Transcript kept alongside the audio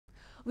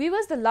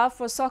Viewers, the love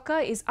for soccer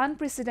is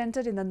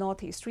unprecedented in the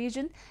Northeast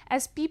region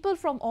as people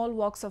from all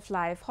walks of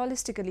life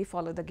holistically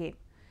follow the game.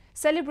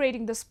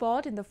 Celebrating the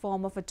sport in the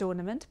form of a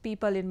tournament,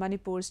 people in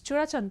Manipur's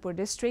Churachandpur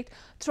district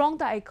thronged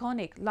the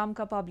iconic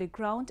Lamka Public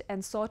Ground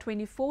and saw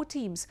 24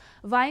 teams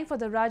vying for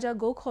the Raja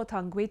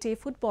Goukhothang Guite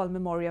Football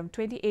Memoriam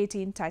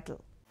 2018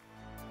 title.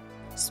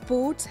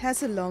 Sports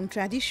has a long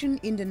tradition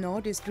in the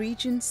Northeast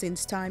region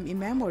since time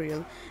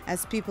immemorial,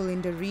 as people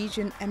in the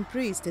region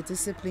embrace the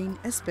discipline,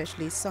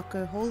 especially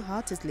soccer,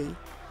 wholeheartedly.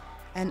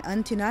 And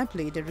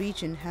undeniably, the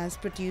region has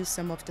produced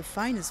some of the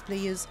finest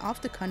players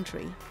of the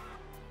country.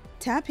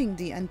 Tapping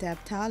the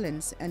untapped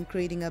talents and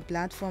creating a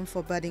platform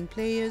for budding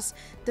players,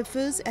 the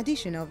first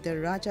edition of the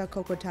Raja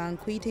Goukhothang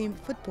Guite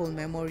Football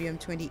Memoriam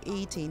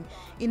 2018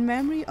 in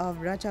memory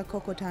of Raja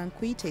Goukhothang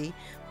Guite,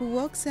 who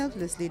worked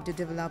selflessly to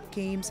develop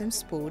games and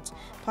sports,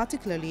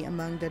 particularly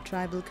among the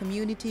tribal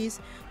communities,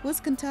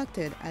 was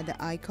conducted at the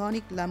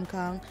iconic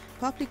Lamka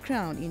Public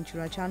Ground in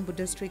Churachandpur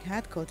district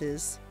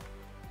headquarters.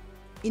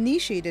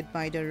 Initiated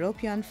by the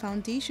Ropiang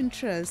Foundation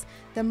Trust,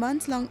 the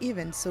month-long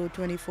event saw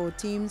 24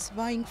 teams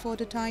vying for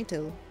the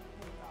title.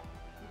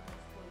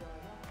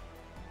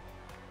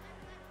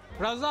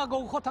 Raja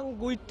Goukhothang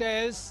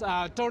Guite's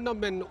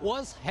tournament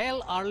was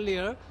held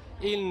earlier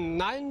in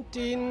late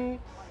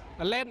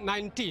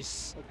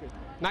 90s,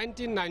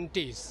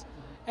 1990s.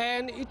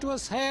 And it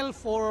was held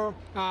for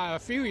a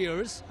few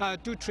years,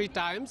 2-3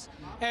 times.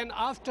 And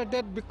after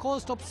that,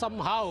 because of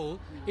somehow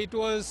it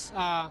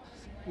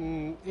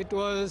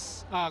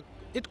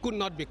could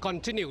not be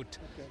continued.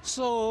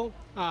 So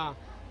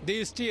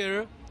this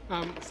year,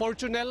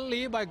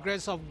 fortunately, by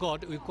grace of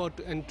God, we got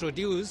to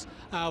introduce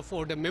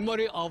for the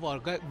memory of our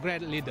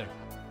great leader.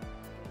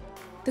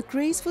 The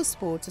craze for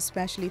sports,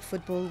 especially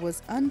football,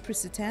 was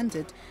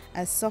unprecedented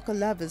as soccer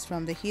lovers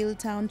from the hill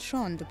town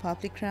thronged the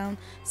public ground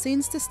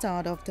since the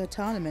start of the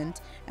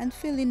tournament and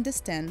fill in the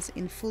stands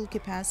in full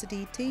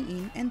capacity day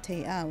in and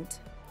day out.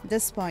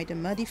 Despite a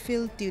muddy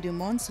field due to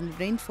monsoon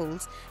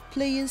rainfalls,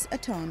 players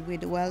adorned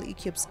with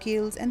well-equipped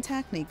skills and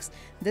techniques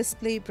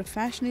display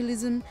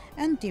professionalism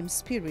and team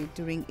spirit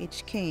during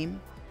each game.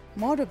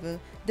 Moreover,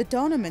 the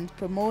tournament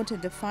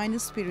promoted the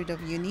finest spirit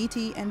of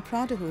unity and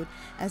brotherhood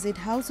as it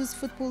houses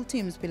football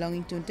teams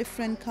belonging to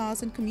different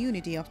castes and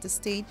communities of the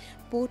state,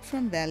 both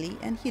from valley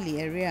and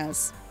hilly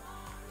areas.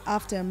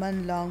 After a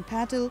month-long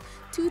battle,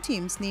 two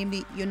teams,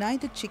 namely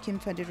United Chicken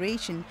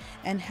Federation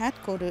and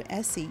Headquarter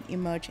SC,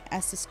 emerged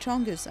as the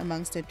strongest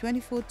amongst the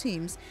 24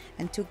 teams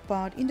and took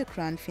part in the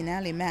grand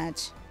finale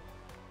match.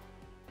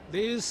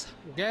 These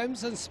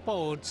games and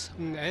sports,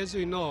 as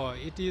we know,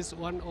 it is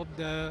one of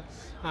the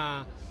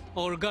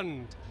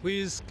organs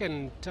which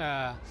can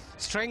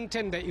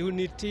strengthen the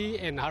unity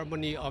and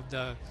harmony of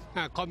the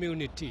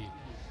community.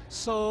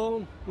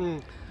 So,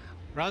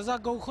 Raja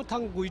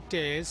Goukhothang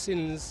Guite,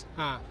 since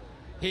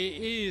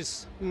he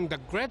is the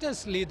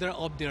greatest leader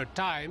of their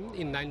time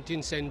in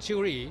 19th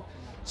century.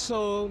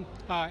 So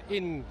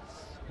in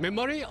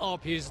memory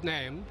of his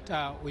name,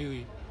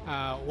 we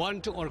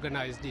want to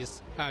organize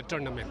this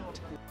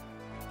tournament.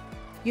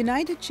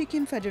 United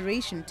Chicken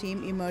Federation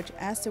team emerged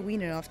as the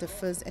winner of the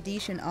first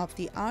edition of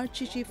the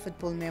RCC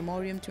Football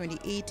Memoriam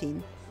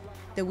 2018.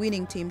 The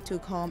winning team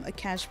took home a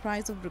cash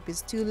prize of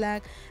Rs 2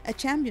 lakh, a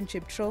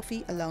championship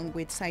trophy along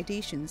with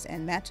citations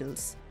and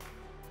medals.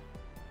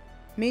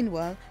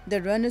 Meanwhile,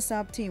 the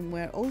runners-up team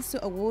were also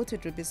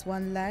awarded Rs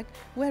 1 lakh,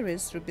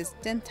 whereas Rs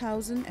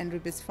 10,000 and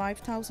Rs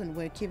 5,000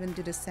 were given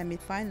to the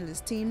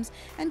semi-finalist teams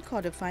and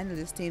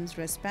quarter-finalist teams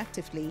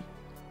respectively.